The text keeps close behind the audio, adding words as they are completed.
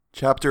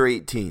Chapter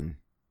 18.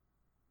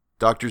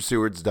 Dr.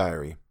 Seward's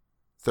Diary,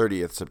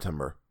 30th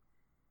September.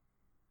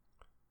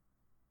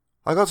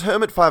 I got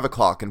home at 5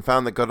 o'clock and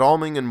found that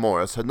Godalming and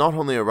Morris had not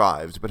only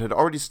arrived, but had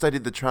already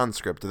studied the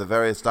transcript of the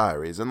various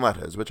diaries and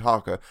letters which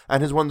Harker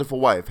and his wonderful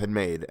wife had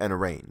made and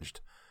arranged.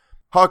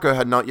 Harker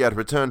had not yet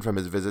returned from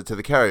his visit to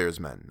the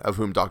carrier's men, of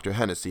whom Dr.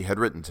 Hennessy had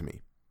written to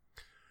me.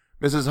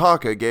 Mrs.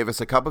 Harker gave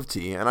us a cup of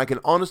tea, and I can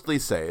honestly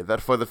say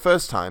that for the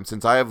first time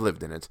since I have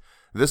lived in it,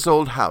 this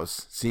old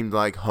house seemed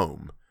like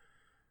home.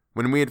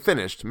 When we had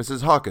finished,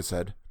 Mrs. Harker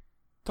said,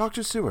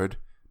 "Dr. Seward,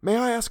 may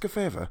I ask a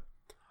favor?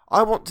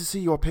 I want to see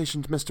your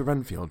patient, Mr.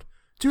 Renfield.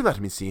 Do let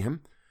me see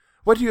him.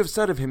 What you have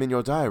said of him in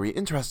your diary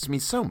interests me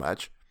so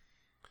much."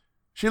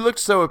 She looked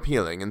so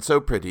appealing and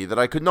so pretty that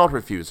I could not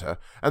refuse her,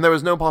 and there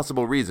was no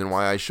possible reason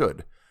why I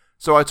should,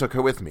 so I took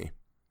her with me.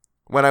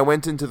 When I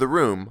went into the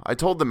room, I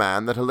told the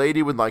man that a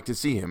lady would like to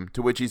see him,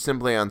 to which he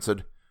simply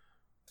answered,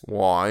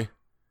 "Why?"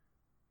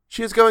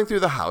 "She is going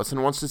through the house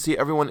and wants to see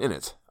everyone in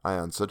it," I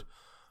answered.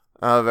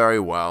 "Oh, very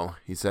well,"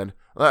 he said.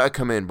 "Let her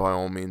come in by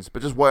all means,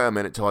 but just wait a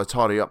minute till I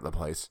tidy up the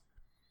place."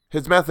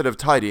 His method of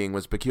tidying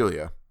was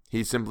peculiar.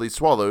 He simply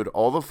swallowed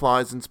all the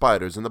flies and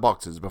spiders in the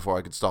boxes before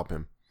I could stop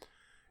him.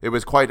 It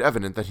was quite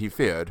evident that he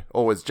feared,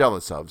 or was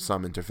jealous of,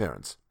 some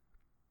interference.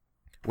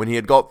 When he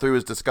had got through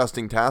his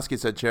disgusting task, he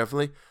said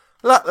cheerfully,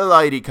 "Let the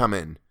lady come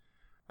in,"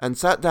 and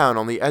sat down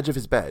on the edge of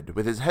his bed,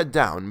 with his head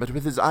down, but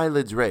with his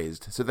eyelids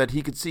raised, so that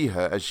he could see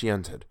her as she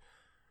entered.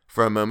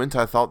 For a moment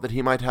I thought that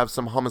he might have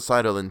some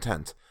homicidal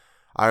intent.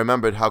 I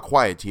remembered how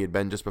quiet he had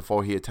been just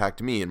before he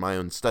attacked me in my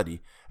own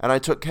study, and I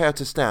took care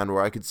to stand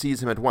where I could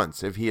seize him at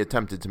once if he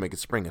attempted to make a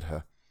spring at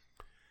her.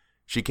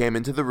 She came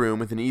into the room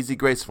with an easy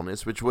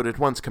gracefulness which would at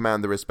once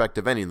command the respect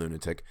of any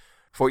lunatic,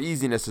 for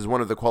easiness is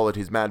one of the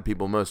qualities mad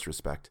people most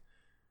respect.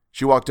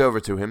 She walked over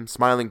to him,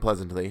 smiling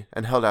pleasantly,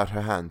 and held out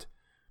her hand.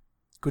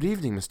 "Good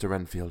evening, Mr.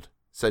 Renfield,"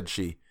 said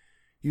she.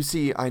 "You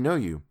see, I know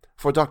you,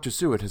 for Dr.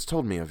 Seward has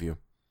told me of you."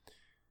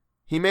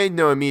 He made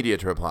no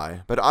immediate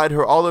reply, but eyed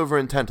her all over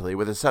intently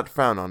with a set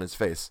frown on his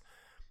face.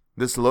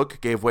 This look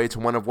gave way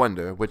to one of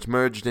wonder, which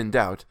merged in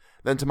doubt.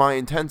 Then to my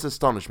intense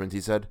astonishment he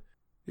said,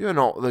 "You're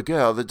not the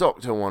girl the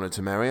doctor wanted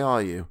to marry,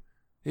 are you?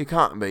 You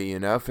can't be, you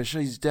know, for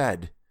she's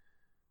dead."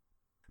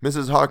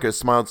 Mrs. Harker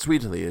smiled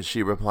sweetly as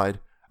she replied,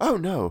 "Oh,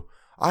 no,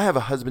 I have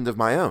a husband of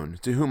my own,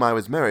 to whom I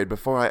was married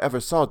before I ever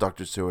saw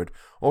Dr. Seward,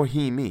 or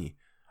he me.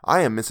 I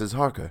am Mrs.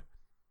 Harker."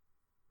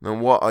 "And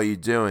what are you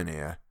doing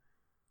here?"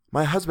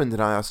 "My husband and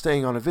I are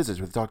staying on a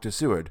visit with Dr.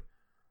 Seward."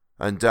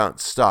 "And don't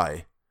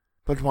stay."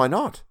 "But why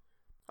not?"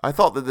 I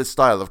thought that this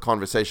style of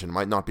conversation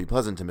might not be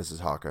pleasant to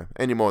Mrs. Harker,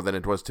 any more than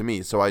it was to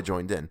me, so I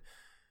joined in.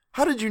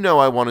 "How did you know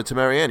I wanted to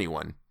marry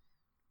anyone?"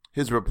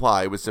 His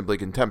reply was simply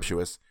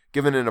contemptuous,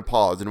 given in a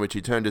pause in which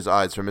he turned his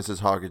eyes from Mrs.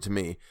 Harker to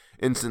me,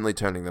 instantly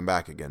turning them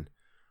back again.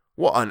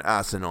 "What an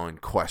asinine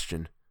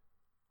question."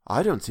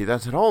 "I don't see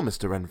that at all,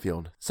 Mr.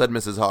 Renfield," said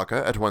Mrs. Harker,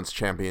 at once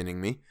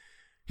championing me.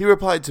 He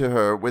replied to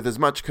her with as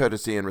much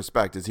courtesy and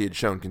respect as he had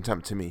shown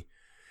contempt to me.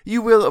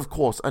 "You will, of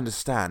course,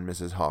 understand,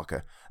 Mrs.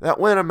 Harker, that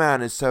when a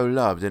man is so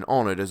loved and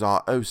honoured as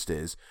our host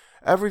is,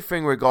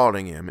 everything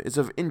regarding him is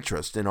of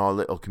interest in our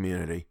little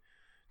community.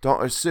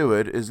 Dr.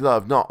 Seward is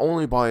loved not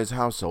only by his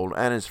household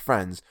and his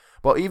friends,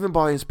 but even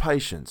by his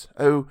patients,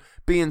 who,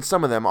 being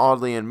some of them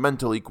oddly in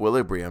mental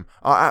equilibrium,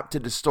 are apt to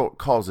distort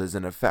causes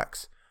and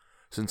effects.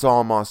 Since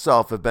I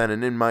myself have been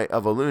an inmate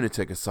of a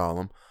lunatic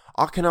asylum,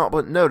 I cannot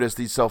but notice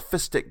the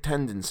sophistic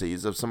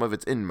tendencies of some of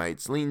its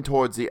inmates lean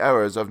towards the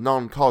errors of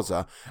non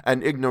causa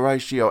and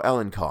ignoratio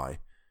elenchi."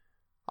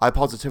 I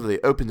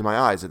positively opened my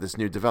eyes at this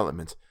new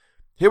development.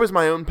 Here was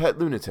my own pet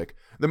lunatic,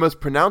 the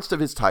most pronounced of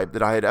his type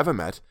that I had ever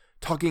met,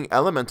 talking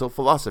elemental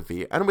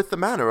philosophy and with the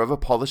manner of a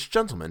polished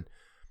gentleman.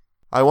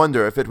 I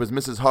wonder if it was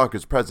Mrs.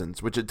 Harker's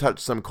presence which had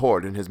touched some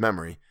chord in his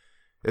memory.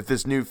 If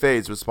this new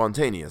phase was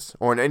spontaneous,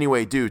 or in any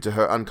way due to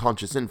her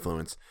unconscious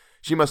influence,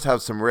 she must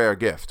have some rare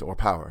gift or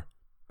power.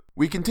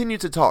 We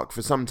continued to talk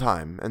for some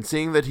time, and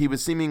seeing that he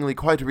was seemingly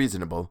quite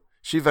reasonable,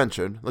 she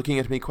ventured, looking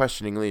at me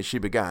questioningly as she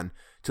began,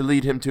 to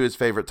lead him to his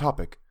favourite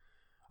topic.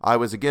 I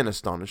was again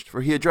astonished, for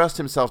he addressed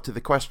himself to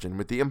the question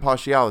with the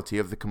impartiality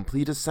of the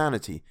completest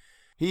sanity.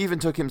 He even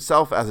took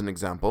himself as an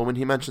example when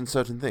he mentioned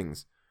certain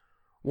things.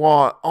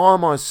 "Why, I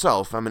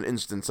myself am an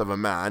instance of a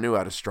man who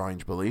had a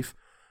strange belief.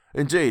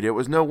 Indeed, it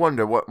was no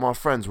wonder what my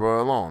friends were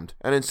alarmed,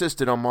 and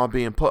insisted on my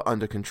being put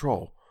under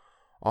control.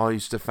 I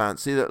used to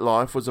fancy that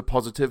life was a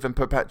positive and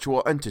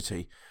perpetual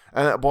entity,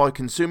 and that by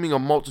consuming a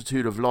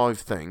multitude of live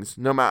things,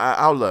 no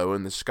matter how low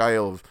in the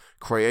scale of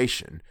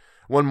creation,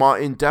 one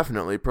might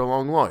indefinitely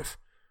prolong life.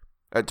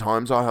 At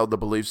times I held the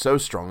belief so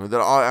strongly that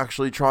I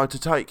actually tried to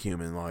take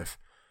human life.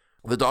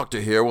 The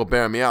doctor here will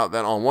bear me out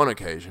that on one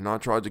occasion I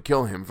tried to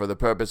kill him for the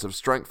purpose of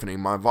strengthening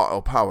my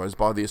vital powers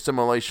by the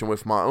assimilation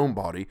with my own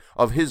body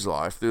of his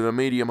life through the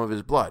medium of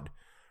his blood,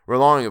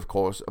 relying, of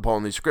course,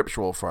 upon the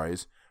scriptural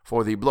phrase,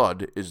 'For the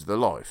blood is the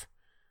life,'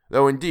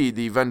 though indeed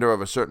the vendor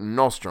of a certain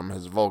nostrum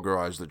has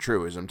vulgarized the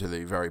truism to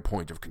the very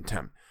point of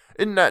contempt.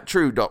 Isn't that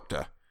true,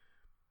 doctor?"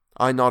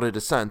 I nodded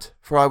assent,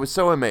 for I was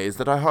so amazed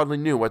that I hardly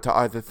knew what to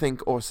either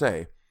think or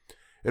say.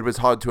 It was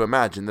hard to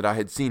imagine that I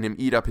had seen him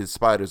eat up his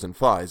spiders and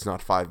flies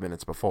not 5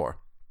 minutes before.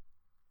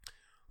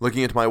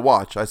 Looking at my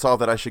watch, I saw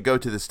that I should go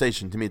to the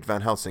station to meet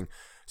Van Helsing,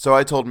 so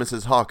I told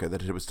Mrs. Harker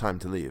that it was time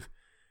to leave.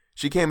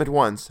 She came at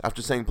once,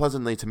 after saying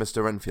pleasantly to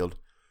Mr. Renfield,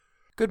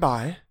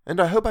 "Goodbye, and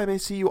I hope I may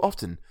see you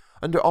often,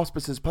 under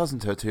auspices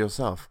pleasanter to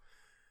yourself."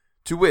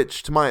 To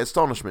which, to my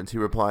astonishment, he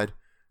replied,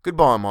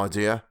 "Goodbye, my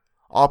dear.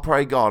 I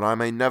pray God I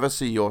may never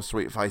see your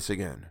sweet face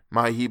again.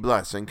 May he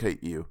bless and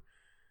keep you."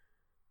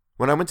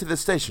 When I went to the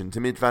station to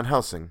meet Van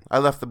Helsing, I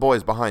left the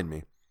boys behind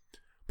me.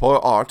 Poor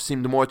Art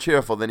seemed more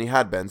cheerful than he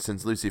had been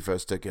since Lucy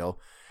first took ill,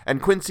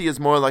 and Quincy is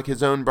more like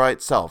his own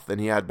bright self than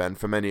he had been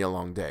for many a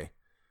long day.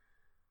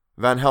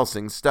 Van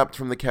Helsing stepped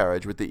from the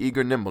carriage with the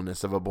eager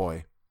nimbleness of a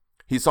boy.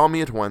 He saw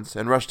me at once,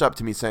 and rushed up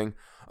to me, saying,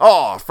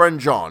 "Ah,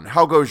 friend John,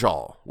 how goes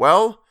all?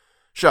 Well?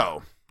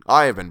 So,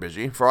 I have been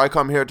busy, for I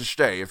come here to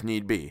stay if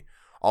need be.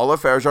 All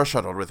affairs are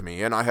settled with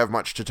me, and I have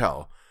much to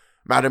tell.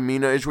 Madam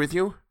Mina is with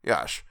you?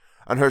 Yes.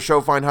 And her so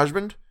fine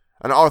husband?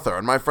 And Arthur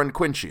and my friend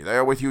Quincy, they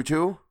are with you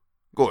too?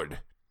 Good."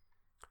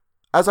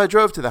 As I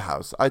drove to the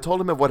house, I told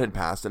him of what had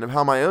passed, and of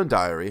how my own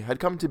diary had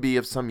come to be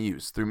of some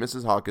use through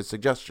Mrs. Harker's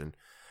suggestion,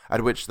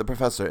 at which the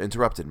professor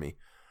interrupted me.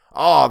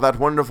 "Ah, that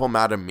wonderful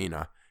Madam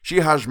Mina. She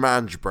has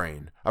man's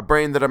brain, a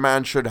brain that a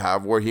man should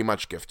have were he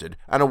much gifted,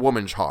 and a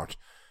woman's heart.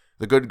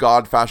 The good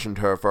God fashioned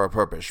her for a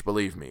purpose,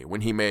 believe me,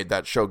 when he made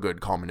that so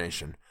good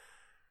combination.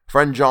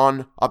 Friend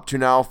John, up to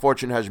now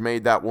fortune has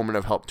made that woman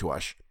of help to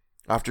us.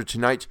 After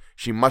tonight,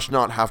 she must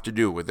not have to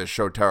do with this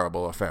so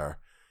terrible affair.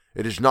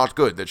 It is not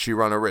good that she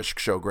run a risk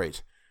so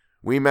great.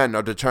 We men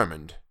are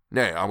determined,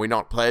 nay, are we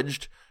not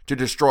pledged, to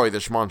destroy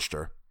this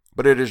monster,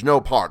 but it is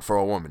no part for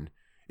a woman.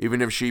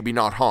 Even if she be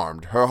not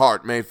harmed, her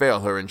heart may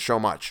fail her in so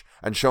much,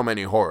 and so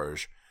many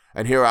horrors,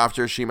 and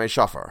hereafter she may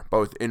suffer,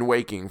 both in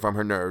waking from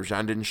her nerves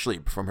and in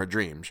sleep from her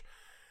dreams.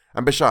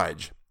 And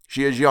besides,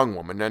 she is a young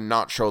woman, and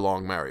not so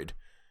long married.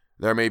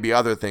 There may be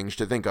other things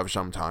to think of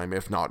some time,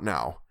 if not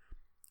now.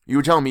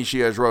 You tell me she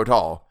has wrote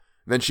all,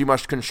 then she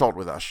must consult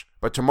with us,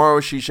 but tomorrow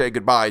she say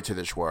goodbye to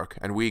this work,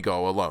 and we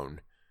go alone."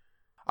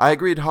 I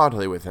agreed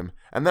heartily with him,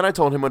 and then I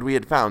told him what we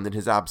had found in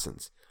his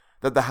absence,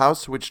 that the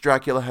house which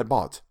Dracula had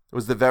bought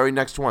was the very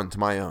next one to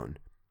my own.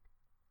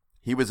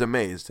 He was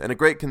amazed, and a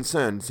great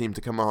concern seemed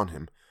to come on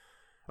him.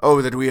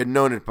 "Oh, that we had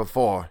known it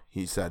before,"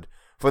 he said,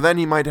 "for then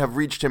he might have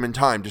reached him in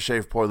time to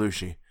save poor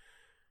Lucy.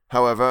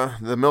 However,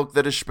 the milk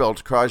that is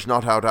spilt cries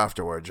not out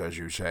afterwards, as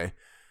you say.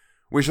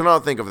 We shall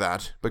not think of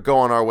that, but go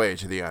on our way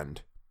to the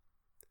end."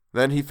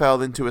 Then he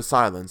fell into a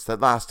silence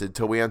that lasted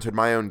till we entered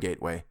my own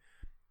gateway.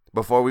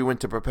 Before we went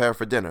to prepare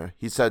for dinner,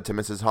 he said to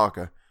Mrs.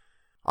 Harker,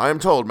 "I am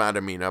told,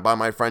 Madam Mina, by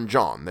my friend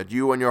John, that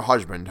you and your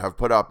husband have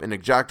put up in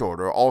exact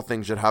order all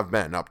things that have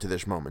been up to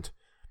this moment."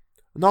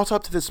 "Not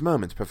up to this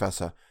moment,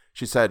 Professor,"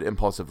 she said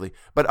impulsively,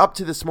 "but up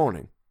to this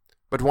morning."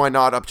 "But why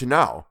not up to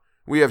now?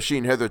 We have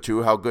seen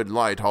hitherto how good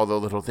light all the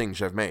little things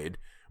have made.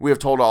 We have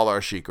told all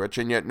our secrets,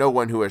 and yet no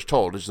one who has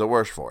told is the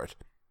worse for it."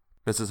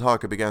 Mrs.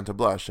 Harker began to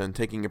blush, and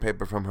taking a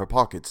paper from her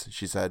pockets,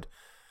 she said,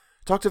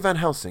 "Dr. Van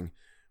Helsing,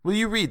 will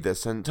you read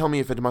this and tell me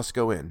if it must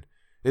go in?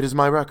 It is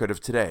my record of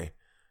today.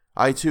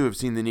 I too have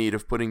seen the need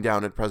of putting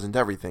down at present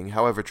everything,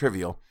 however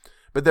trivial,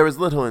 but there is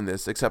little in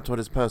this except what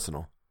is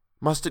personal.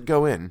 Must it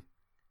go in?"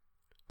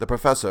 The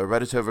professor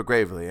read it over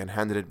gravely and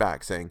handed it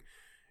back, saying,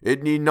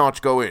 "It need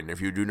not go in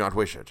if you do not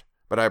wish it,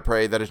 but I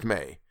pray that it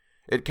may.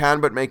 It can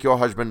but make your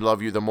husband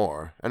love you the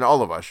more, and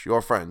all of us,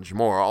 your friends,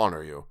 more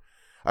honor you,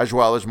 as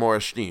well as more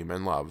esteem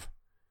and love."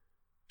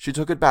 She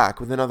took it back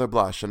with another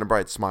blush and a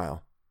bright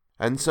smile.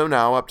 And so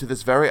now, up to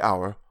this very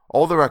hour,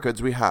 all the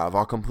records we have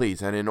are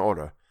complete and in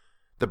order.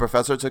 The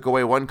professor took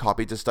away one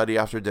copy to study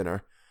after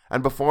dinner,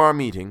 and before our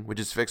meeting, which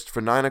is fixed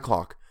for 9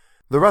 o'clock,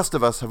 the rest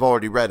of us have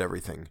already read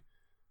everything.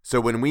 So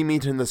when we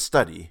meet in the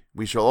study,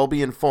 we shall all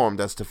be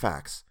informed as to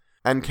facts,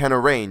 and can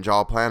arrange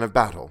our plan of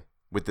battle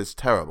with this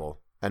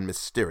terrible and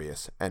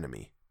mysterious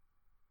enemy.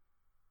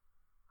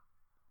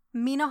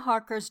 Mina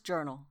Harker's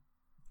Journal,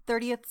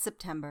 30th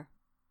September.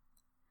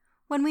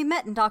 When we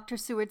met in Dr.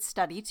 Seward's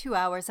study 2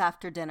 hours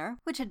after dinner,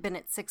 which had been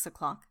at 6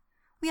 o'clock,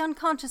 we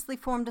unconsciously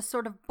formed a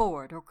sort of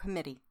board or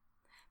committee.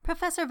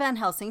 Professor Van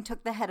Helsing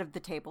took the head of the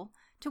table,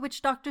 to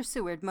which Dr.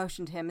 Seward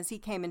motioned him as he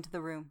came into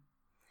the room.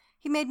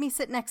 He made me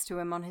sit next to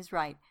him on his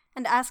right,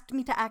 and asked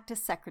me to act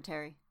as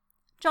secretary.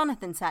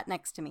 Jonathan sat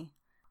next to me.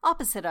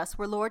 Opposite us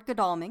were Lord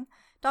Godalming,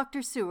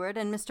 Dr. Seward,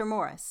 and Mr.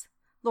 Morris,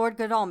 Lord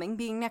Godalming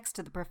being next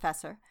to the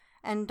professor,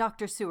 and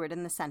Dr. Seward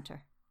in the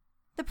center.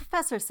 The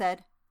professor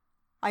said,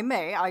 "I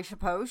may, I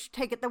suppose,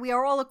 take it that we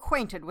are all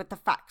acquainted with the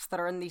facts that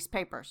are in these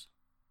papers."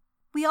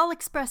 We all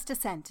expressed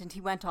assent, and he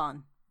went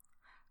on.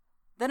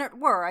 "Then it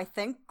were, I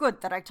think,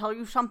 good that I tell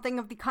you something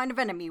of the kind of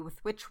enemy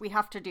with which we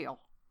have to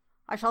deal.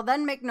 I shall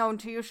then make known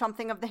to you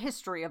something of the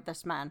history of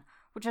this man,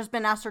 which has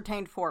been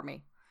ascertained for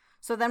me,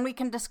 so then we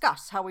can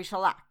discuss how we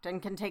shall act,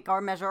 and can take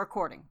our measure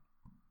according.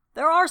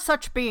 There are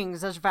such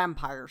beings as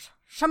vampires.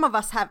 Some of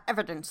us have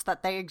evidence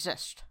that they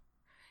exist.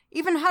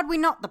 Even had we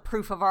not the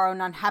proof of our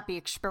own unhappy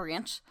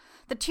experience,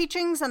 the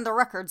teachings and the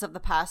records of the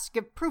past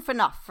give proof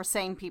enough for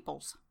sane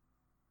peoples.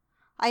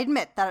 I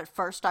admit that at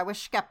first I was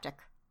skeptic.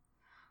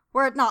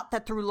 Were it not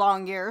that through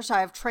long years I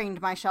have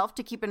trained myself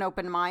to keep an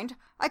open mind,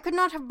 I could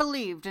not have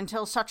believed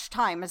until such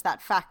time as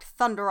that fact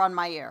thunder on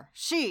my ear.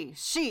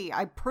 See,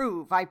 I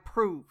prove.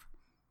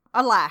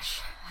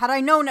 Alas, had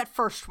I known at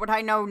first what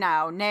I know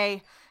now,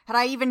 nay, had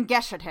I even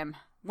guessed at him,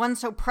 one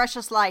so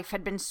precious life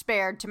had been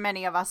spared to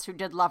many of us who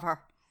did love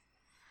her.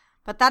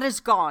 But that is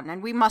gone,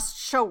 and we must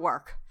show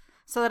work,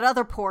 so that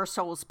other poor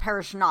souls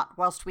perish not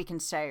whilst we can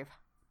save.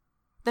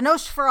 The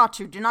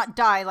Nosferatu do not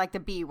die like the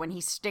bee when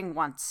he sting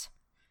once.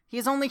 He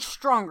is only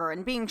stronger,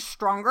 and being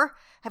stronger,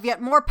 have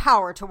yet more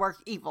power to work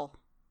evil.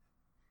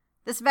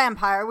 This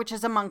vampire which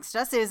is amongst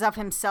us is of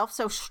himself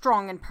so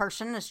strong in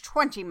person as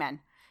 20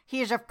 men. He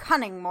is of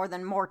cunning more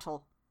than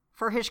mortal,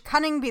 for his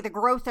cunning be the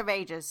growth of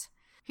ages.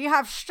 He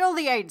have still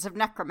the aids of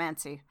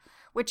necromancy,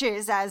 which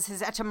is, as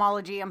his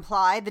etymology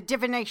imply, the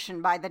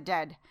divination by the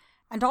dead,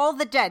 and all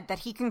the dead that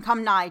he can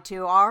come nigh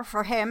to are,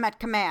 for him, at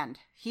command.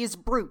 He is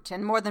brute,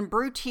 and more than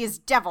brute, he is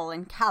devil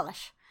and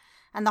callish,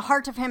 and the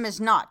heart of him is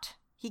not.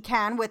 He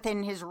can,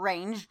 within his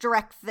range,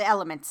 direct the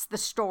elements, the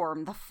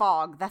storm, the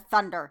fog, the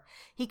thunder.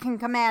 He can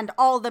command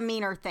all the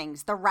meaner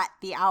things, the rat,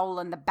 the owl,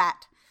 and the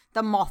bat,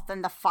 the moth,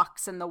 and the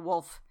fox, and the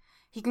wolf.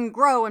 He can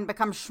grow and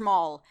become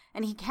small,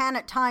 and he can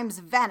at times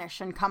vanish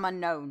and come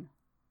unknown.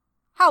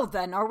 How,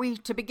 then, are we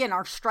to begin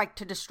our strike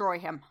to destroy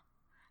him?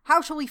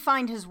 How shall we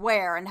find his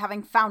where, and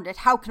having found it,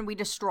 how can we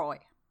destroy?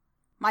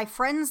 My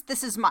friends,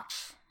 this is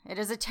much. It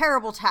is a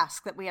terrible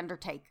task that we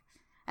undertake,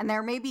 and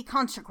there may be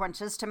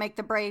consequences to make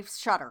the brave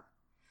shudder.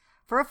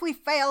 For if we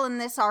fail in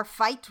this our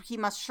fight, he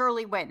must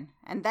surely win,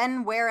 and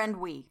then where end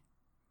we?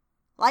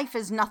 Life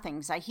is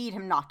nothings, I heed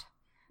him not,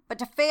 but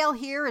to fail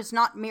here is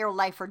not mere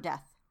life or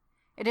death.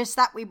 It is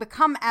that we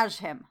become as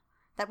him,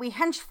 that we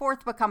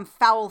henceforth become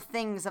foul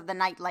things of the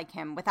night like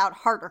him, without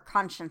heart or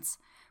conscience,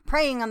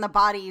 preying on the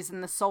bodies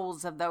and the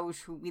souls of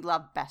those who we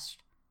love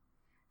best.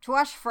 To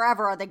us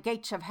forever are the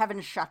gates of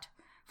heaven shut,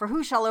 for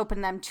who shall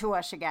open them to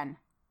us again?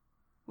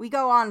 We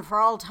go on for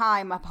all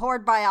time,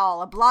 abhorred by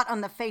all, a blot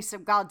on the face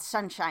of God's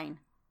sunshine,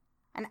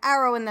 an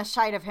arrow in the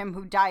side of him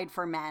who died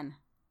for man.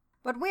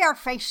 But we are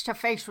face to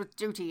face with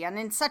duty, and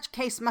in such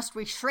case must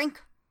we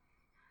shrink?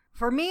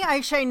 For me,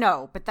 I say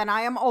no, but then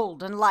I am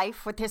old, and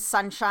life, with his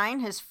sunshine,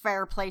 his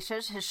fair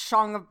places, his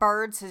song of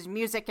birds, his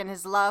music, and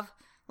his love,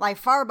 lie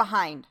far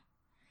behind.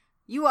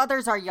 You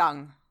others are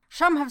young.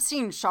 Some have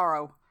seen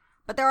sorrow,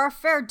 but there are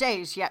fair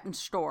days yet in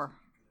store.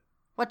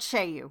 What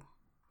say you?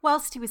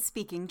 Whilst he was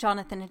speaking,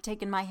 Jonathan had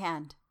taken my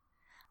hand.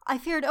 I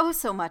feared oh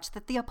so much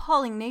that the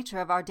appalling nature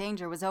of our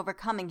danger was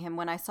overcoming him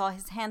when I saw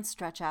his hand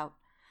stretch out.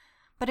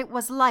 But it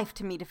was life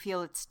to me to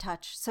feel its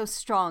touch, so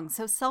strong,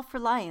 so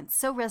self-reliant,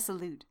 so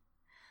resolute.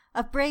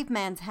 A brave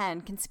man's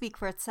hand can speak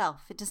for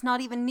itself. It does not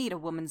even need a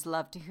woman's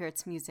love to hear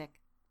its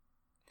music.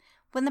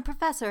 When the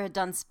professor had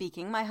done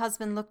speaking, my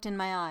husband looked in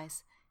my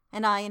eyes,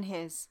 and I in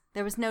his.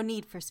 There was no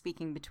need for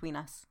speaking between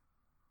us.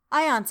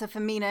 I answer for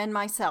Mina and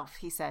myself,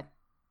 he said.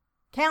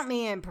 Count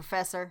me in,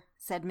 Professor,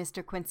 said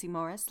Mr. Quincy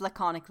Morris,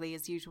 laconically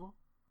as usual.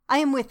 I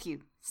am with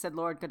you, said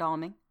Lord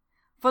Godalming,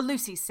 for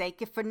Lucy's sake,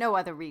 if for no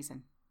other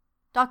reason.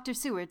 Dr.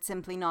 Seward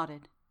simply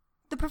nodded.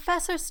 The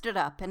professor stood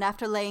up, and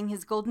after laying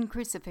his golden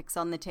crucifix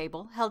on the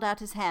table, held out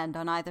his hand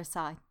on either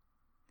side.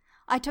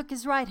 I took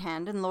his right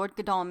hand, and Lord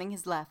Godalming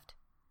his left.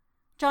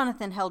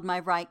 Jonathan held my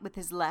right with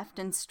his left,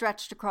 and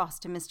stretched across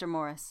to Mr.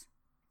 Morris.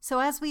 So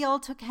as we all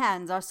took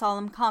hands, our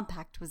solemn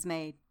compact was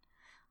made.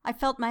 I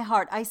felt my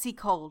heart icy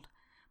cold,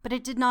 but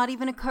it did not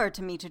even occur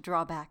to me to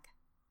draw back.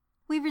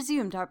 We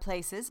resumed our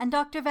places, and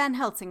Dr. Van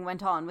Helsing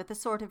went on with a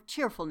sort of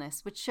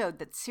cheerfulness which showed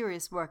that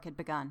serious work had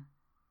begun.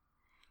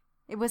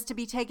 It was to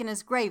be taken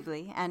as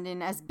gravely, and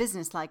in as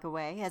businesslike a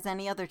way, as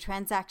any other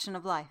transaction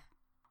of life.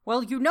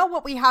 Well, you know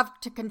what we have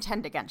to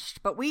contend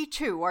against, but we,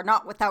 too, are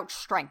not without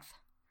strength.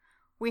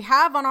 We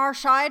have on our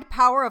side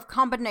power of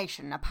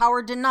combination, a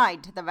power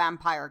denied to the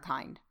vampire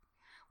kind.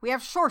 We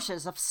have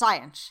sources of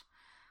science.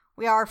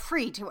 We are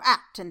free to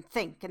act and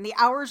think, and the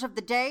hours of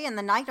the day and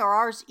the night are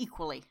ours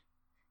equally.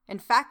 In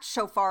fact,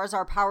 so far as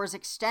our powers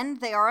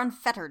extend, they are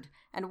unfettered,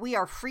 and we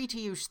are free to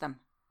use them.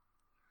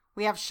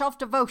 We have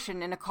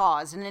self-devotion in a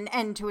cause and an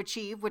end to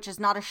achieve which is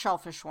not a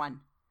selfish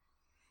one.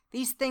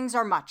 These things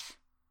are much.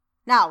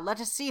 Now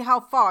let us see how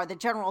far the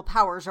general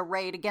powers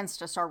arrayed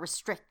against us are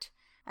restrict,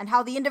 and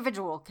how the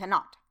individual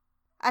cannot.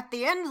 At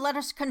the end, let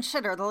us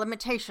consider the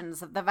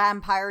limitations of the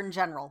vampire in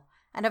general,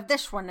 and of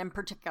this one in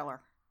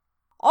particular.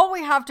 All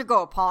we have to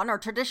go upon are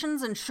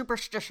traditions and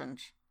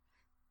superstitions.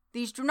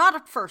 These do not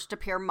at first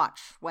appear much,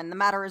 when the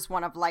matter is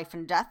one of life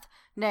and death,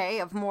 nay,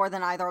 of more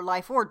than either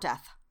life or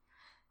death.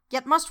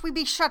 Yet must we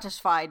be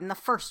satisfied in the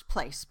first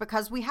place,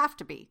 because we have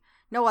to be.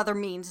 No other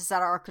means is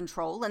at our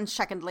control, and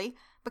secondly,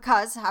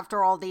 because,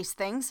 after all these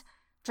things,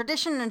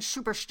 tradition and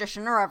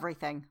superstition are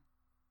everything.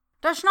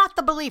 Does not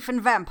the belief in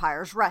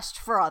vampires rest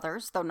for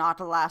others, though not,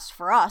 alas,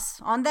 for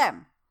us, on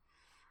them?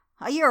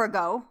 A year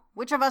ago,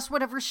 which of us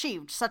would have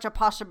received such a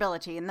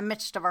possibility in the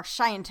midst of our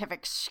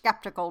scientific,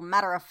 skeptical,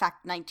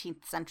 matter-of-fact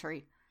 19th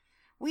century?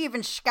 We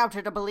even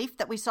scouted a belief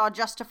that we saw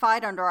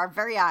justified under our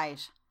very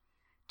eyes.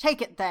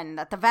 Take it, then,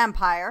 that the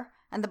vampire,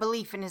 and the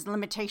belief in his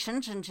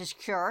limitations and his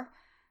cure,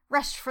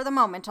 rest for the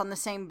moment on the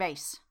same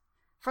base.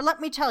 For let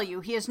me tell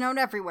you, he is known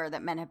everywhere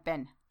that men have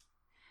been.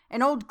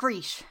 In old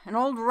Greece, in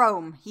old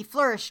Rome, he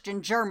flourished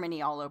in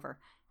Germany all over,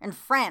 in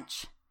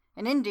France,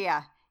 in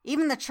India,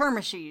 even the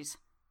Chermishes,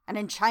 and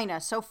in China,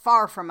 so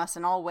far from us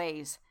in all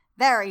ways.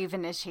 There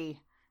even is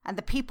he, and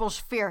the peoples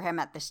fear him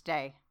at this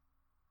day.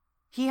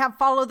 He have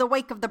followed the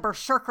wake of the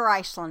Berserker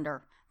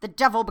Icelander, the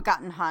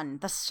devil-begotten Hun,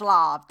 the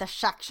Slav, the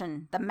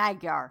Saxon, the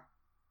Magyar.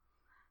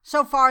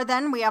 So far,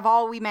 then, we have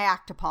all we may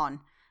act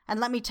upon, and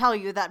let me tell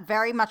you that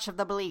very much of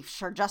the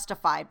beliefs are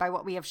justified by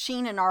what we have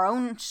seen in our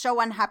own so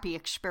unhappy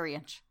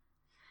experience.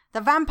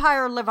 The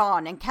vampire live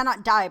on, and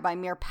cannot die by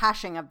mere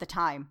passing of the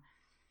time.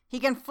 He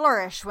can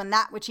flourish when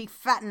that which he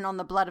fatten on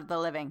the blood of the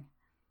living.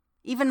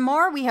 Even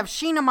more, we have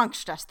seen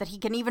amongst us that he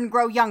can even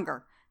grow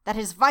younger, that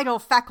his vital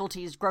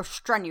faculties grow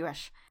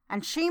strenuous,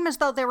 and seem as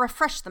though they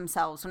refresh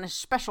themselves when his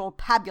special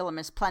pabulum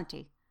is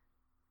plenty.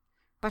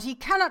 But he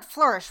cannot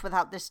flourish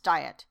without this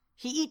diet.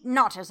 He eat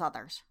not as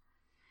others.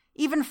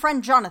 Even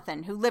friend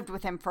Jonathan, who lived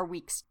with him for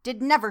weeks,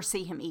 did never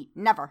see him eat,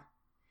 never.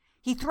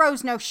 He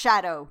throws no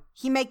shadow,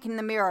 he make in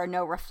the mirror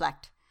no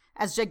reflect,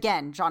 as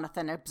again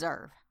Jonathan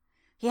observe.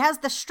 He has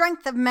the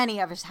strength of many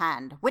of his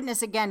hand,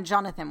 witness again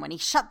Jonathan when he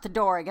shut the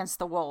door against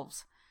the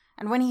wolves,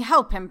 and when he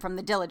help him from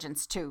the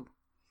diligence too.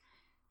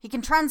 He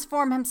can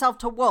transform himself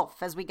to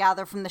wolf, as we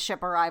gather from the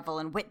ship arrival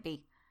in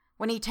Whitby.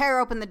 When he tear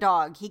open the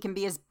dog, he can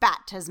be as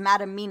bat as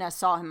Madam Mina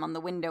saw him on the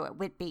window at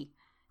Whitby,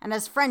 and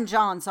as friend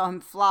John saw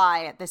him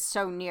fly at this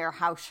so near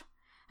house,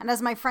 and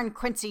as my friend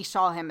Quincy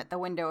saw him at the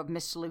window of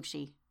Miss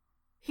Lucy.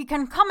 He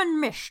can come in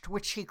mist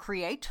which he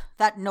create,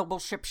 that noble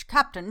ship's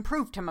captain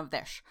proved him of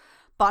this,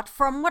 but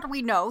from what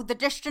we know, the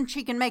distance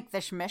he can make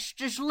this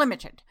mist is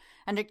limited,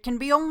 and it can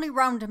be only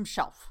round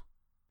himself.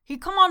 He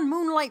come on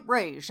moonlight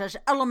rays as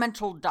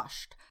elemental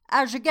dust,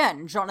 as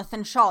again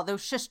Jonathan saw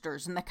those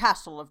sisters in the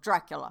castle of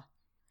Dracula.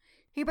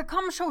 He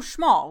becomes so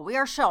small, we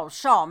ourselves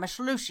saw Miss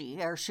Lucy,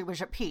 ere she was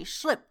at peace,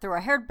 slip through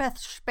a hairbreadth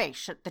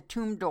space at the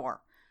tomb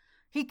door.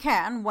 He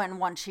can, when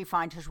once he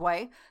find his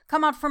way,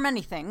 come out from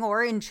anything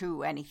or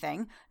into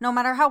anything, no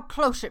matter how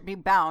close it be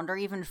bound or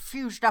even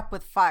fused up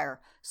with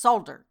fire,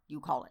 solder, you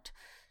call it.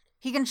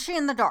 He can see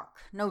in the dark,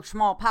 no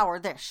small power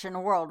this, in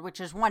a world which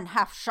is one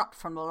half shut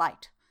from the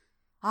light.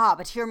 Ah,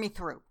 but hear me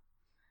through.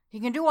 He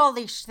can do all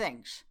these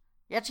things,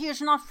 yet he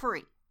is not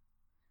free.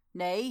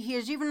 Nay, he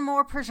is even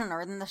more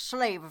prisoner than the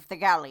slave of the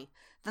galley,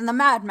 than the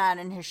madman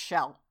in his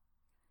cell.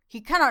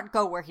 He cannot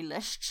go where he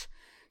lists.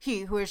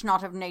 He who is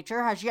not of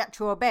nature has yet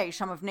to obey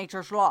some of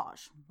nature's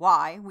laws.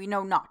 Why, we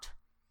know not.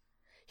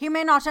 He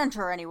may not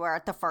enter anywhere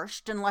at the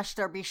first, unless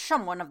there be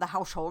someone of the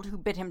household who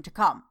bid him to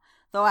come,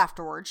 though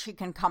afterwards he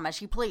can come as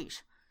he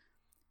please.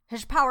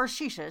 His power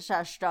ceases,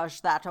 as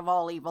does that of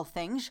all evil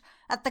things,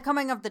 at the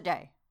coming of the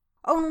day.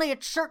 Only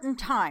at certain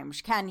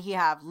times can he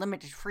have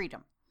limited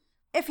freedom.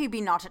 If he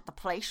be not at the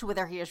place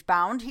whither he is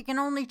bound, he can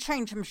only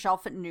change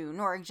himself at noon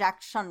or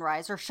exact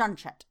sunrise or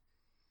sunset.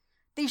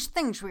 These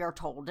things we are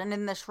told, and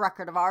in this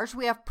record of ours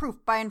we have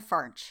proof by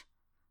inference.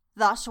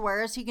 Thus,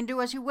 whereas he can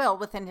do as he will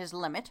within his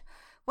limit,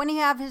 when he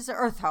have his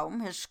earth home,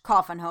 his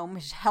coffin home,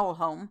 his hell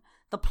home,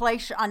 the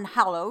place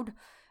unhallowed,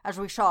 as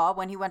we saw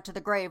when he went to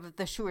the grave of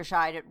the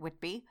suicide at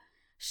Whitby,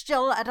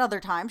 still at other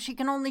times he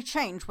can only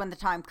change when the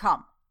time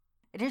come.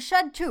 It is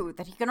said, too,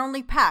 that he can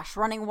only pass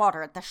running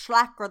water at the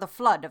slack or the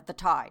flood of the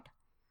tide.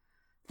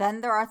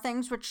 Then there are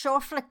things which so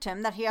afflict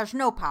him that he has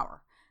no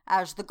power,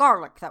 as the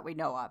garlic that we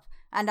know of,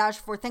 and as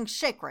for things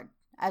sacred,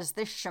 as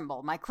this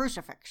symbol, my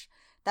crucifix,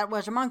 that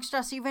was amongst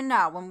us even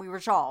now when we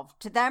resolved,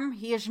 to them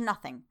he is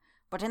nothing,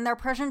 but in their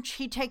presence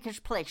he take his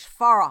place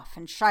far off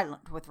and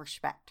silent with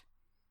respect.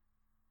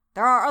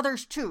 There are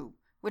others too,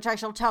 which I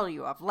shall tell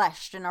you of,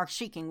 lest in our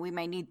seeking we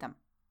may need them.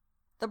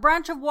 The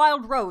branch of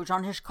wild rose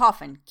on his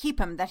coffin keep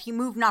him that he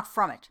move not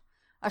from it.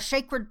 A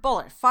sacred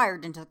bullet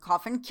fired into the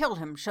coffin killed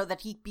him so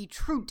that he be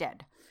true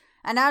dead,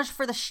 and as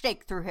for the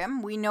stake through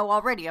him, we know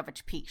already of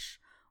its peace,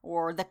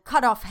 or the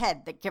cut-off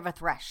head that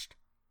giveth rest.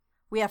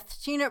 We have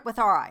seen it with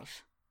our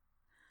eyes.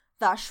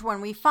 Thus, when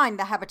we find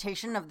the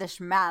habitation of this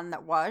man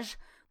that was,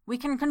 we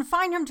can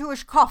confine him to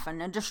his coffin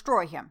and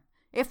destroy him,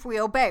 if we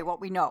obey what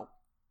we know.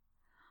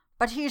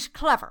 But he is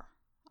clever.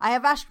 I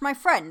have asked my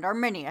friend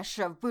Arminius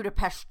of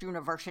Budapest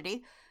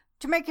University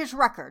to make his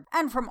record,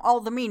 and from all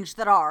the means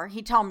that are,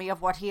 he tell me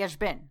of what he has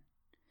been.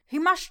 He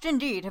must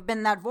indeed have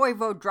been that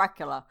voivode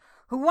Dracula,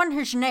 who won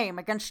his name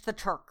against the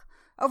Turk,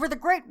 over the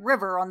great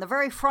river on the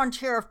very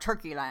frontier of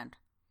Turkeyland.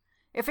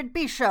 If it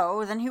be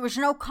so, then he was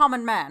no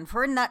common man,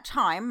 for in that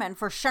time, and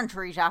for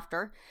centuries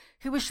after,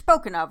 he was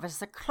spoken of as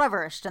the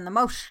cleverest and the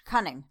most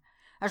cunning,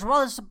 as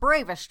well as the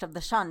bravest of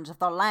the sons of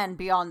the land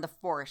beyond the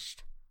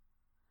forest.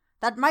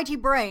 That mighty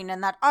brain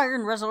and that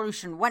iron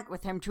resolution went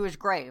with him to his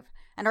grave,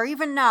 and are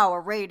even now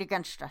arrayed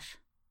against us.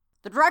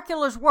 The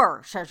Draculas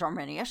were, says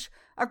Arminius,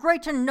 a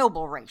great and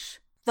noble race,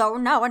 though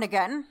now and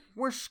again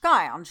were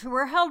scions who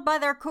were held by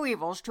their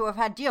coevals to have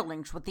had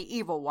dealings with the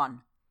Evil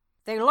One.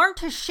 They learnt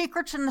his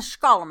secrets in the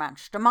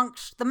Scholomance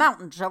amongst the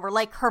mountains over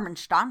Lake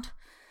Hermanstadt,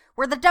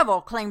 where the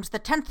devil claims the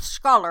 10th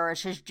scholar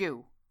as his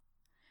due.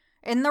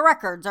 In the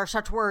records are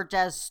such words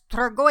as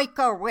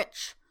Tregoica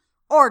witch,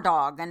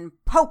 Ordog, and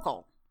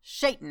Pokel,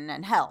 Satan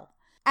and hell,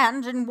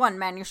 and in one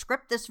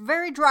manuscript this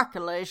very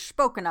Dracula is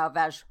spoken of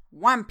as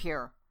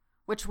Wampire,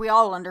 which we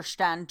all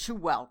understand too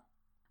well.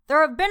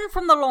 There have been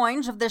from the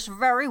loins of this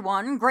very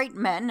one great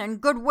men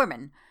and good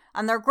women,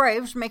 and their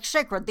graves make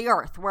sacred the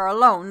earth where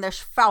alone this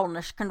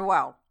foulness can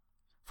dwell.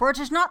 For it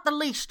is not the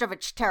least of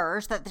its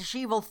terrors that this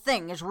evil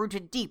thing is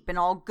rooted deep in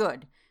all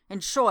good,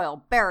 in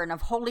soil barren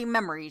of holy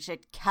memories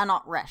it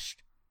cannot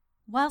rest.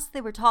 Whilst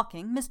they were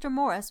talking, Mr.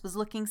 Morris was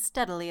looking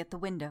steadily at the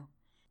window,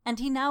 and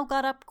he now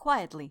got up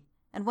quietly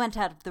and went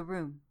out of the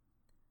room.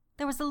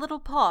 There was a little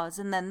pause,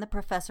 and then the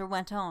professor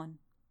went on.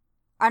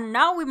 And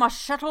now we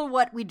must settle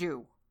what we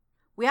do.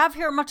 We have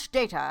here much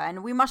data,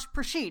 and we must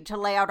proceed to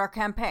lay out our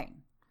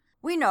campaign.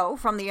 We know,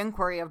 from the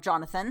inquiry of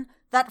Jonathan,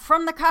 that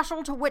from the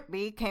castle to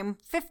Whitby came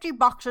 50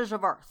 boxes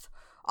of earth,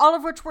 all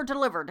of which were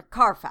delivered to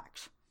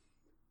Carfax.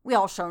 We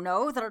also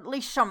know that at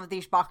least some of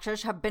these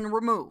boxes have been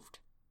removed.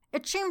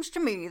 It seems to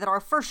me that our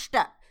first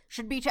step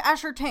should be to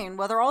ascertain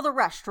whether all the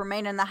rest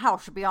remain in the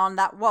house beyond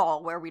that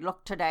wall where we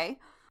look today,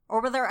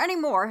 or whether any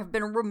more have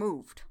been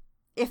removed.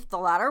 If the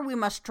latter, we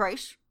must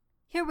trace.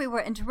 Here we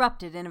were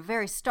interrupted in a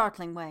very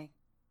startling way.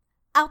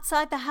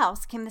 Outside the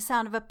house came the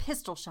sound of a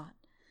pistol shot.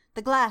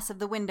 The glass of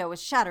the window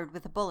was shattered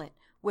with a bullet,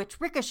 which,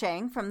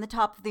 ricocheting from the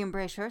top of the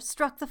embrasure,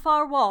 struck the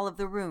far wall of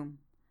the room.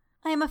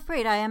 I am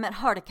afraid I am at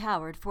heart a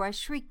coward, for I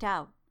shrieked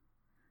out.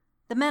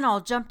 The men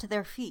all jumped to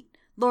their feet.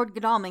 Lord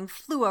Godalming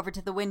flew over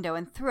to the window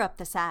and threw up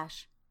the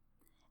sash.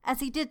 As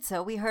he did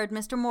so, we heard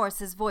Mr.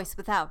 Morris's voice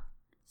without.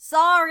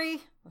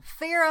 "Sorry,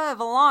 fear I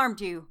have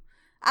alarmed you.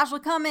 I shall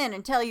come in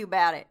and tell you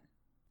about it."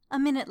 A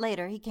minute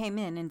later he came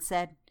in and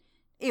said,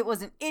 "It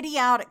was an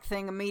idiotic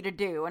thing of me to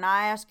do, and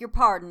I ask your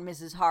pardon,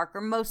 Mrs. Harker,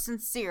 most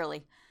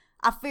sincerely.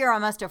 I fear I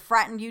must have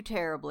frightened you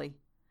terribly.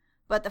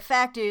 But the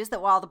fact is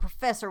that while the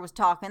professor was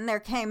talking,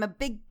 there came a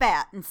big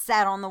bat and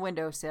sat on the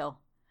windowsill.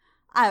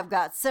 I have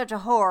got such a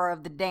horror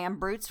of the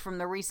damned brutes from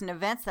the recent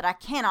events that I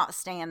cannot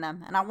stand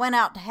them, and I went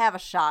out to have a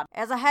shot,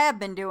 as I have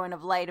been doing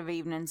of late of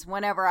evenings,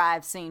 whenever I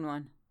have seen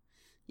one.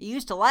 You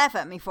used to laugh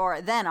at me for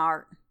it then,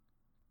 Art."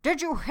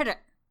 "Did you hit it?"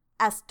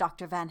 asked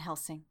Dr. Van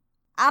Helsing.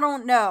 "I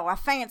don't know. I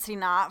fancy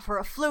not, for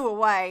it flew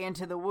away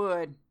into the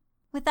wood."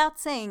 Without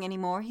saying any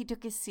more, he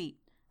took his seat,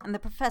 and the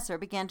professor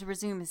began to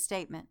resume his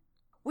statement.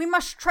 "We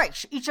must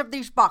trace each of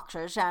these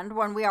boxes, and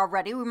when we are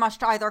ready, we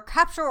must either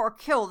capture or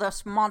kill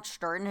this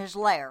monster in his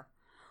lair,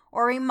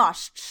 or he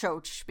must,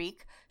 so to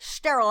speak,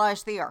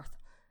 sterilize the earth,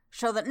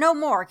 so that no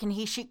more can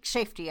he seek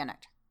safety in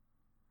it.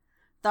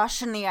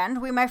 Thus, in the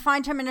end, we may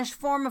find him in his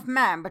form of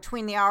man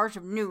between the hours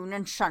of noon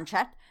and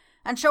sunset,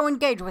 and so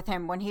engage with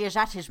him when he is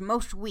at his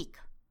most weak.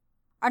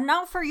 And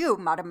now for you,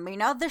 Madam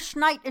Mina, this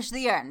night is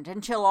the end,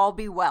 until all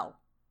be well.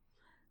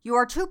 You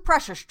are too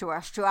precious to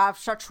us to have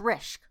such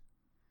risk.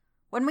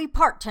 When we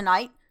part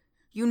tonight,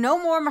 you no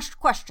more must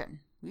question.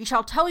 We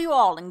shall tell you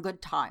all in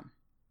good time.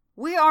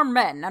 We are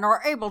men, and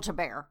are able to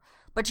bear,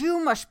 but you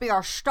must be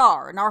our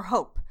star and our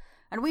hope,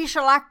 and we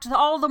shall act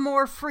all the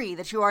more free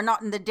that you are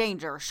not in the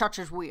danger, such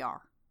as we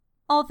are."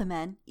 All the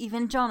men,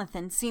 even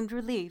Jonathan, seemed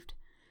relieved,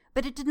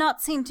 but it did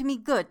not seem to me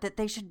good that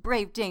they should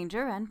brave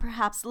danger and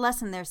perhaps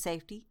lessen their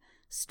safety,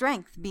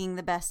 strength being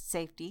the best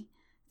safety,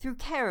 through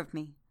care of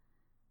me.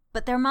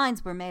 But their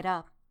minds were made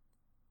up.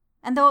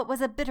 And though it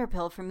was a bitter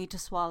pill for me to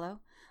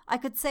swallow, I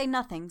could say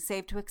nothing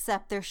save to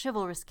accept their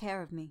chivalrous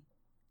care of me.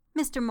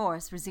 Mr.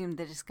 Morris resumed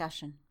the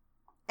discussion.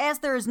 "As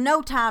there is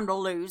no time to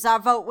lose, I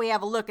vote we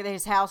have a look at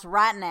his house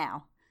right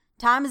now.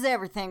 Time is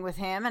everything with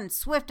him, and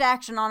swift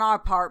action on our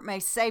part may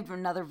save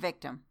another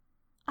victim."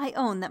 I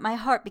own that my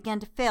heart began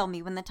to fail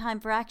me when the time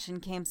for action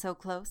came so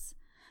close,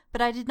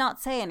 but I did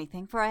not say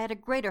anything, for I had a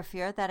greater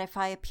fear that if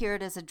I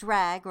appeared as a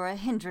drag or a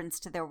hindrance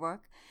to their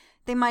work,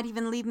 they might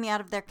even leave me out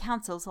of their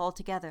counsels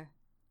altogether.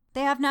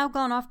 They have now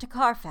gone off to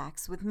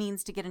Carfax with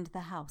means to get into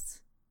the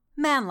house.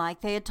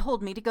 Manlike, they had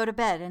told me to go to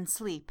bed and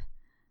sleep,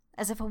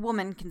 as if a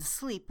woman can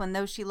sleep when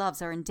those she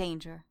loves are in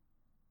danger.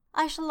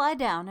 I shall lie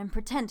down and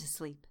pretend to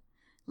sleep,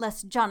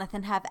 lest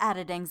Jonathan have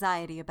added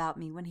anxiety about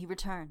me when he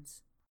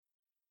returns.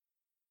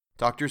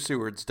 Dr.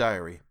 Seward's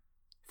Diary,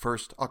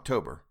 1st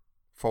October,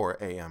 4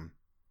 a.m.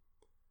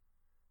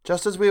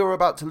 Just as we were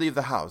about to leave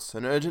the house,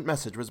 an urgent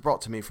message was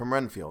brought to me from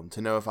Renfield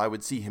to know if I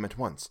would see him at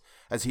once,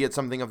 as he had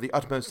something of the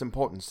utmost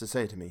importance to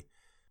say to me.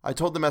 I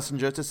told the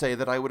messenger to say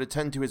that I would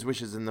attend to his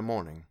wishes in the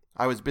morning.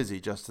 I was busy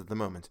just at the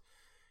moment.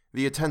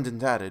 The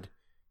attendant added,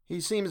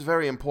 "He seems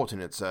very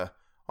importunate, sir.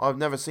 I've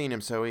never seen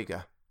him so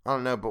eager. I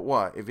don't know but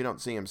what, if you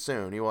don't see him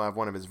soon, he will have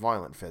one of his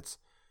violent fits."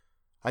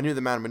 I knew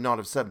the man would not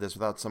have said this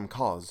without some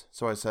cause,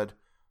 so I said,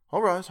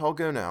 "All right, I'll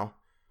go now,"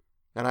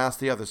 and I asked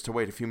the others to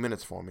wait a few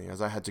minutes for me,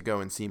 as I had to go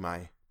and see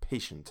my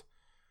patient.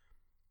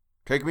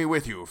 Take me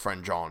with you,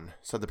 friend John,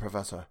 said the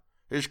professor.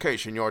 His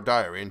case in your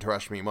diary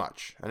interests me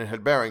much, and it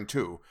had bearing,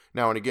 too,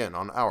 now and again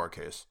on our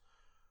case.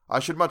 I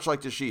should much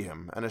like to see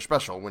him, and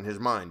especially when his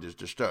mind is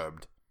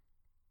disturbed.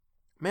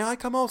 May I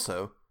come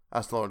also?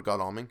 asked Lord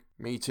Godalming.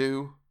 Me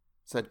too,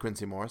 said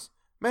Quincey Morris.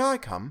 May I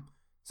come?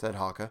 said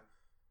Harker.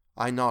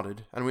 I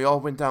nodded, and we all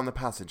went down the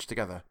passage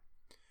together.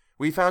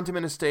 We found him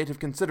in a state of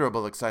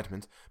considerable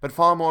excitement, but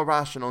far more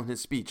rational in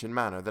his speech and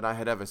manner than I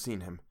had ever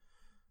seen him.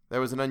 There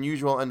was an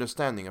unusual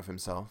understanding of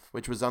himself,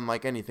 which was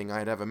unlike anything I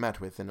had ever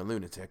met with in a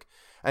lunatic,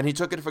 and he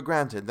took it for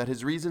granted that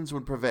his reasons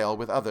would prevail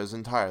with others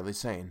entirely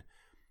sane.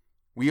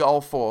 We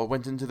all four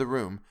went into the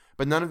room,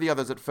 but none of the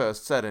others at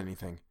first said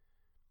anything.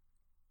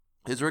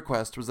 His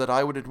request was that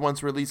I would at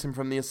once release him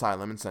from the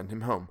asylum and send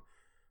him home.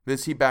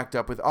 This he backed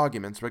up with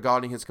arguments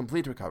regarding his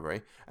complete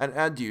recovery, and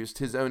adduced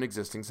his own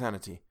existing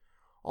sanity.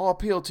 I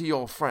appeal to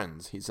your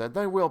friends, he said.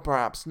 They will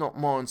perhaps not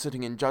mind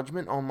sitting in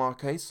judgment on my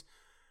case.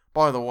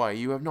 By the way,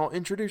 you have not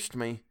introduced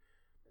me.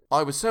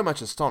 I was so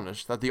much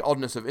astonished that the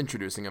oddness of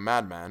introducing a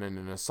madman in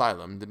an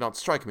asylum did not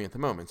strike me at the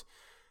moment,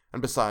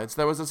 and besides,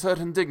 there was a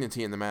certain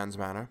dignity in the man's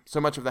manner, so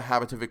much of the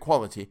habit of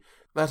equality,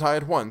 that I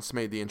at once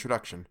made the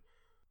introduction.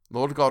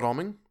 Lord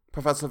Godalming,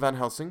 Professor Van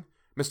Helsing,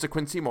 Mr.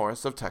 Quincey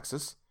Morris of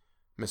Texas,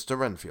 Mr.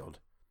 Renfield.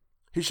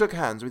 He shook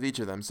hands with each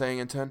of them, saying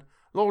in turn,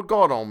 Lord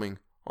Godalming,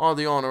 I have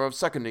the honour of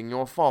seconding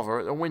your father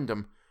at the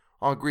Wyndham.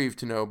 I grieve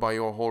to know by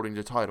your holding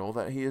the title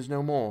that he is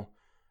no more.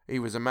 He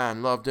was a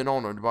man loved and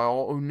honoured by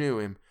all who knew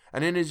him,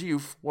 and in his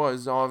youth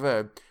was, I have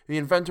heard, the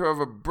inventor of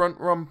a Brunt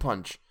rum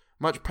punch,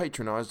 much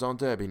patronised on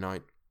Derby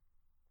night.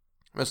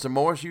 Mr.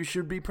 Morris, you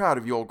should be proud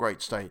of your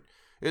great state.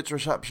 Its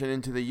reception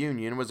into the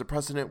Union was a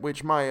precedent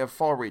which may have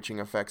far-reaching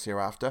effects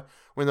hereafter,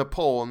 when the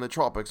pole and the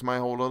tropics may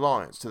hold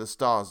alliance to the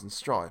stars and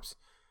stripes.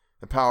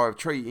 The power of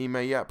treaty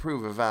may yet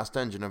prove a vast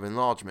engine of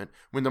enlargement,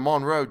 when the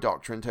Monroe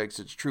Doctrine takes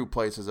its true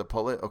place as a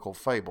political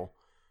fable.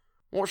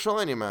 What shall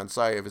any man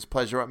say of his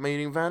pleasure at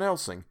meeting Van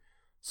Helsing?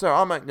 Sir,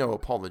 I make no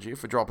apology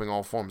for dropping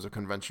all forms of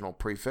conventional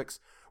prefix.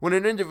 When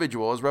an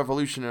individual has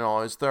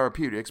revolutionized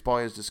therapeutics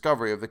by his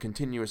discovery of the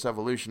continuous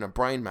evolution of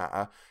brain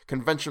matter,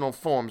 conventional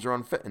forms are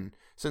unfitting,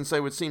 since they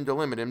would seem to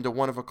limit him to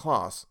one of a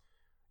class.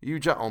 You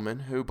gentlemen,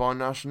 who by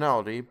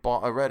nationality,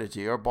 by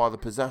heredity, or by the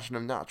possession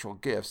of natural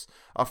gifts,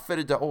 are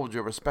fitted to hold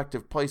your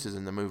respective places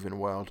in the moving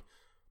world.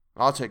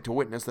 I take to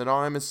witness that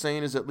I am as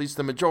sane as at least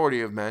the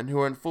majority of men who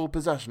are in full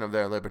possession of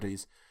their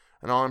liberties,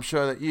 and I am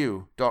sure that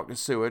you, Dr.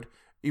 Seward,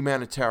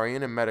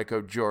 humanitarian and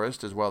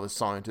medico-jurist as well as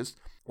scientist,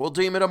 will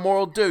deem it a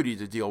moral duty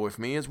to deal with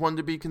me as one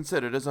to be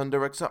considered as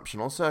under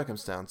exceptional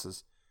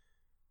circumstances.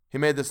 He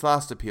made this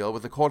last appeal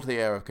with a courtly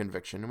air of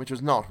conviction, which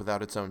was not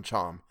without its own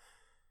charm.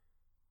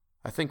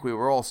 I think we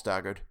were all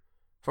staggered.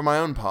 For my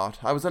own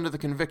part, I was under the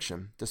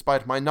conviction,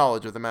 despite my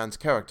knowledge of the man's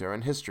character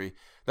and history,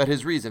 that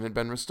his reason had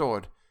been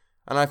restored,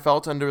 and I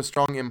felt under a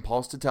strong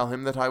impulse to tell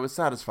him that I was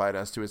satisfied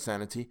as to his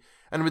sanity,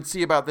 and would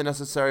see about the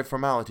necessary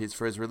formalities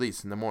for his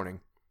release in the morning.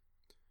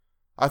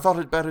 I thought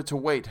it better to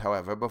wait,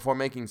 however, before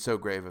making so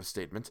grave a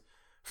statement,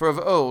 for of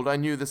old I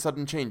knew the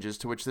sudden changes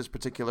to which this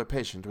particular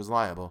patient was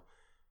liable,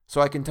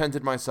 so I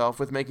contented myself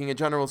with making a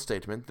general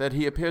statement that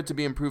he appeared to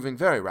be improving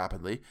very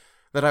rapidly,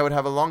 that I would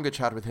have a longer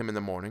chat with him in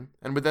the morning,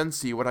 and would then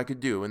see what I could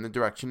do in the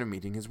direction of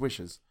meeting his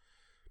wishes.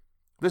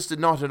 This did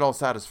not at all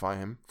satisfy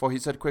him, for he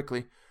said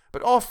quickly,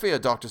 But I fear,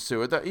 Dr.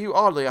 Seward, that you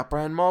hardly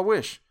apprehend my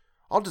wish.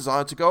 I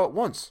desire to go at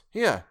once,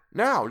 here,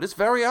 now, this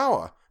very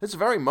hour, this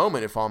very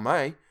moment, if I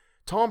may.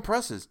 Time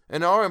presses,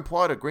 and in our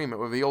implied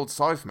agreement with the old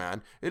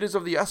scythe-man, it is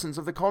of the essence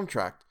of the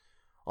contract.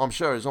 I'm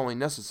sure it is only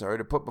necessary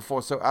to put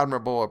before so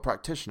admirable a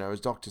practitioner as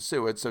Dr.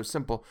 Seward so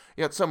simple,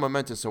 yet so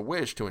momentous a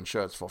wish to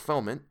ensure its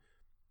fulfillment.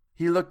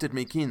 He looked at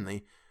me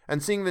keenly,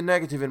 and seeing the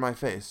negative in my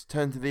face,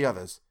 turned to the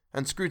others,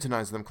 and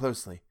scrutinized them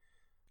closely.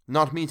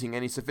 Not meeting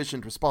any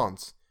sufficient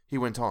response, he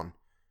went on.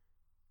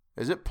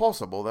 Is it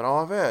possible that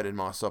I have erred in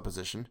my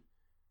supposition?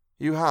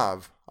 You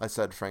have, I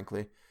said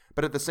frankly,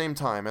 but at the same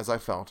time, as I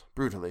felt,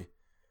 brutally.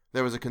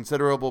 There was a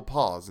considerable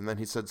pause, and then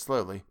he said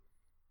slowly,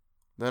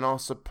 Then I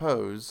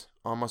suppose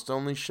I must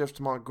only shift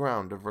my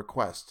ground of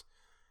request.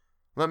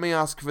 Let me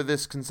ask for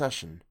this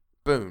concession,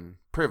 boon,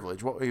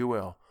 privilege, what you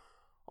will.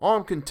 I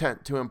am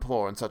content to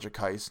implore in such a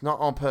case, not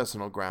on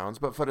personal grounds,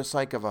 but for the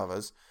sake of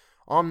others.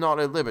 I am not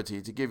at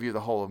liberty to give you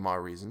the whole of my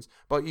reasons,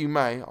 but you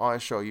may, I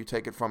assure you,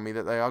 take it from me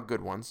that they are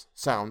good ones,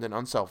 sound and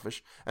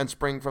unselfish, and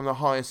spring from the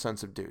highest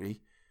sense of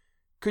duty.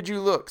 Could you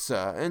look,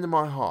 sir, into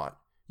my heart,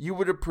 you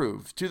would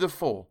approve, to the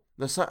full,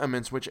 the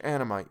sentiments which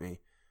animate me.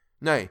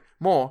 Nay,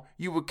 more,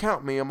 you would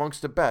count me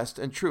amongst the best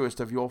and truest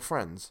of your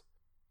friends.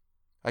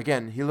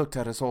 Again he looked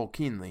at us all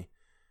keenly.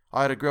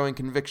 I had a growing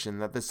conviction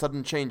that this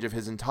sudden change of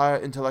his entire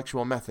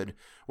intellectual method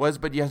was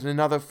but yet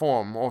another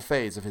form or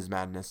phase of his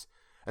madness,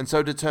 and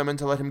so determined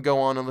to let him go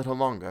on a little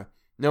longer,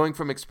 knowing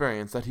from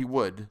experience that he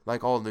would,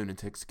 like all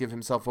lunatics, give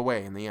himself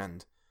away in the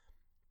end.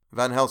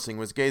 Van Helsing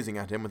was gazing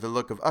at him with a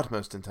look of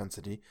utmost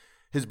intensity,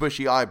 his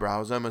bushy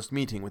eyebrows almost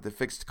meeting with the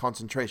fixed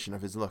concentration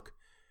of his look.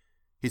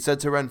 He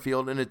said to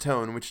Renfield in a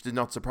tone which did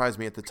not surprise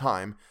me at the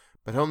time,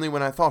 but only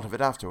when I thought of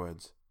it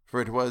afterwards, for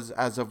it was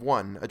as of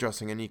one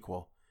addressing an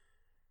equal.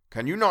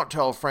 "Can you not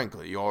tell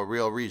frankly your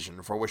real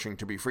reason for wishing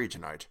to be free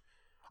tonight?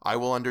 I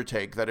will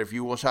undertake that if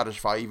you will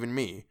satisfy even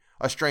me,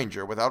 a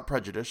stranger without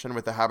prejudice and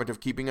with the habit of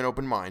keeping an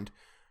open mind,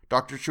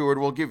 Dr. Seward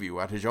will give you,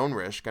 at his own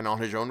risk and on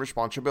his own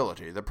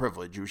responsibility, the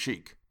privilege you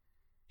seek."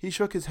 He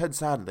shook his head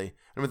sadly,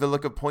 and with a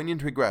look of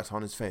poignant regret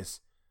on his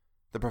face.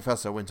 The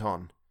professor went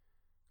on.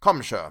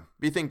 "Come, sir,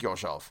 bethink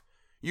yourself.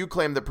 You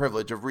claim the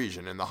privilege of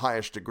reason in the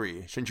highest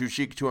degree, since you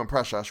seek to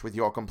impress us with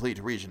your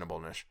complete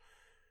reasonableness.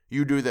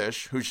 You do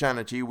this, whose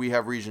sanity we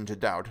have reason to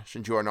doubt,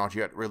 since you are not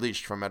yet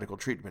released from medical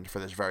treatment for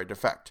this very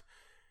defect.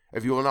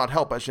 If you will not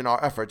help us in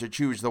our effort to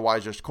choose the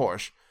wisest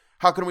course,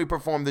 how can we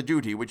perform the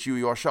duty which you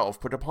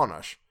yourself put upon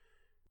us?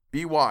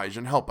 Be wise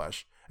and help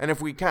us, and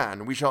if we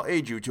can, we shall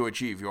aid you to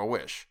achieve your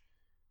wish."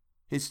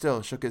 He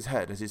still shook his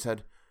head as he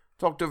said,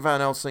 "Dr. Van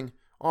Helsing,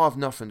 I have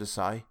nothing to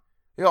say.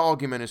 Your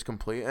argument is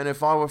complete, and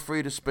if I were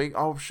free to speak,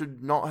 I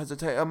should not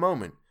hesitate a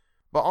moment.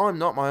 But I am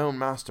not my own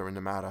master in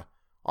the matter.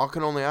 I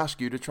can only ask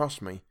you to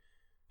trust me.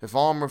 If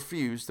I am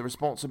refused, the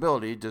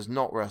responsibility does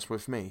not rest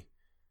with me."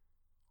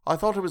 I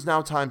thought it was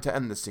now time to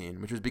end the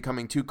scene, which was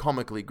becoming too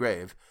comically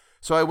grave,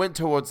 so I went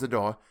towards the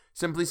door,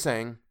 simply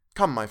saying,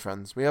 "Come, my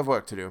friends, we have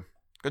work to do.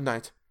 Good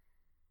night."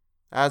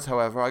 As,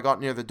 however, I got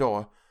near the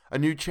door, a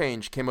new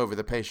change came over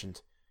the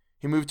patient.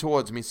 He moved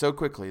towards me so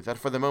quickly that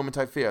for the moment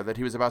I feared that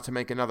he was about to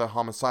make another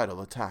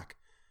homicidal attack.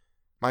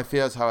 My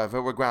fears,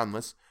 however, were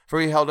groundless, for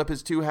he held up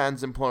his two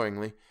hands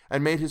imploringly,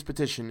 and made his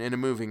petition in a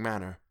moving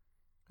manner.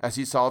 As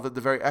he saw that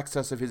the very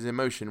excess of his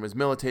emotion was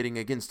militating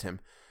against him,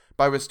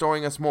 by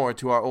restoring us more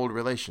to our old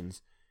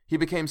relations, he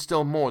became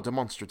still more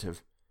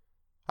demonstrative.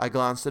 I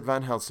glanced at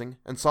Van Helsing,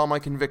 and saw my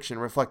conviction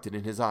reflected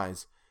in his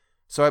eyes,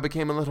 so I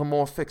became a little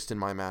more fixed in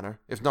my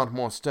manner, if not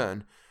more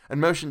stern, and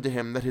motioned to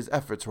him that his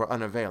efforts were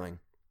unavailing.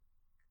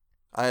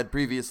 I had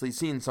previously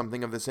seen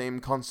something of the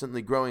same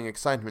constantly growing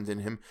excitement in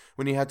him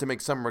when he had to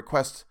make some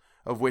request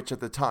of which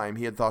at the time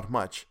he had thought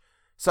much,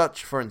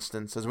 such, for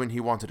instance, as when he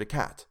wanted a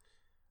cat,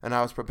 and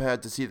I was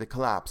prepared to see the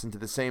collapse into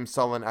the same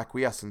sullen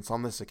acquiescence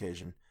on this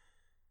occasion.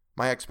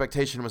 My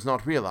expectation was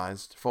not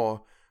realized,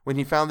 for, when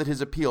he found that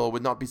his appeal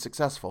would not be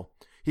successful,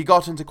 he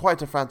got into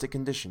quite a frantic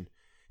condition.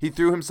 He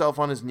threw himself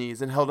on his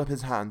knees and held up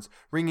his hands,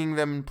 wringing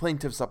them in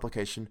plaintive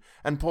supplication,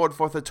 and poured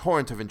forth a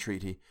torrent of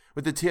entreaty,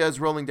 with the tears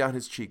rolling down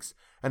his cheeks,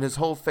 and his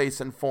whole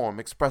face and form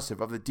expressive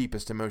of the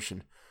deepest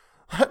emotion.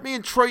 "Let me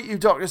entreat you,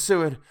 Dr.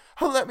 Seward!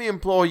 Oh, let me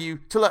implore you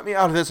to let me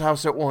out of this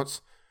house at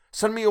once!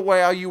 Send me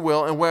away how you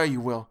will and where you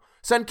will.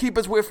 Send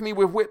keepers with me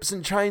with whips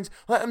and chains.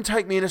 Let them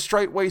take me in a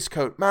straight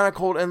waistcoat,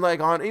 manacled and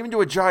leg on, even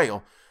to a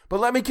jail. But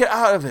let me get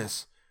out of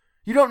this.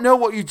 You don't know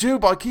what you do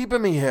by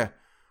keeping me here.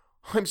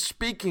 I'm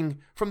speaking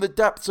from the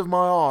depths of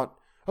my heart,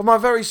 of my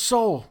very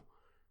soul.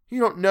 You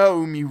don't know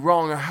whom you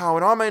wrong or how,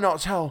 and I may not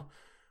tell.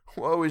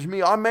 Woe is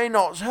me, I may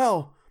not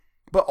tell.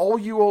 But all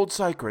you hold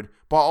sacred,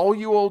 by all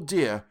you hold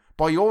dear,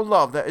 by your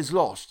love that is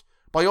lost,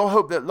 by your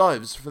hope that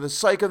lives, for the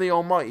sake of the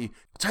Almighty,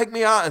 take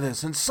me out of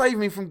this and save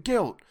me from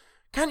guilt.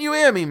 Can't you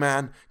hear me,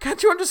 man?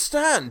 Can't you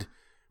understand?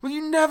 Will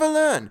you never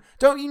learn?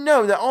 Don't you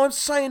know that I'm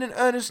saying in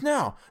earnest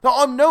now, that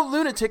I'm no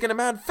lunatic in a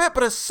mad fit,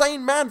 but a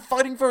sane man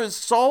fighting for his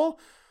soul?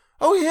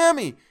 Oh, hear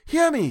me,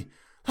 hear me!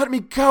 Let me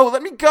go,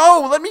 let me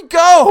go, let me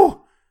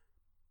go!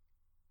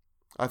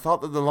 I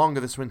thought that the longer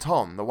this went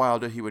on, the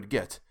wilder he would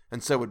get,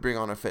 and so would bring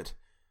on a fit.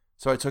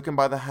 So I took him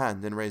by the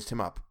hand and raised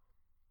him up.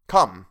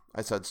 "Come,"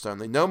 I said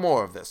sternly, "no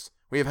more of this.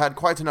 We have had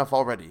quite enough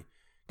already.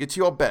 Get to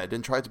your bed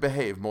and try to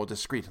behave more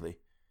discreetly."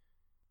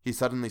 He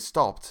suddenly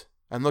stopped,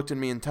 and looked at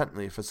me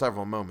intently for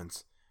several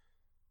moments.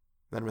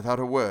 Then without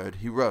a word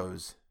he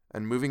rose,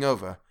 and moving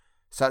over,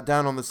 sat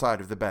down on the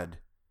side of the bed.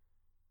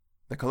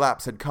 The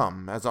collapse had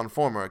come, as on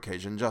former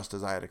occasion, just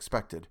as I had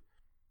expected.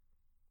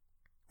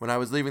 When I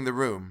was leaving the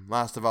room,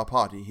 last of our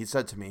party, he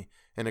said to me,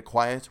 in a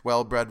quiet,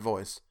 well-bred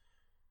voice,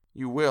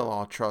 "You will,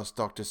 I trust,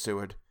 Dr.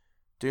 Seward,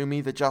 do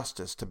me the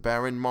justice to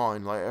bear in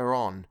mind later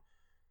on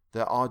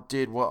that I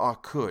did what I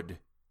could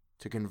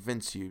to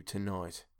convince you tonight."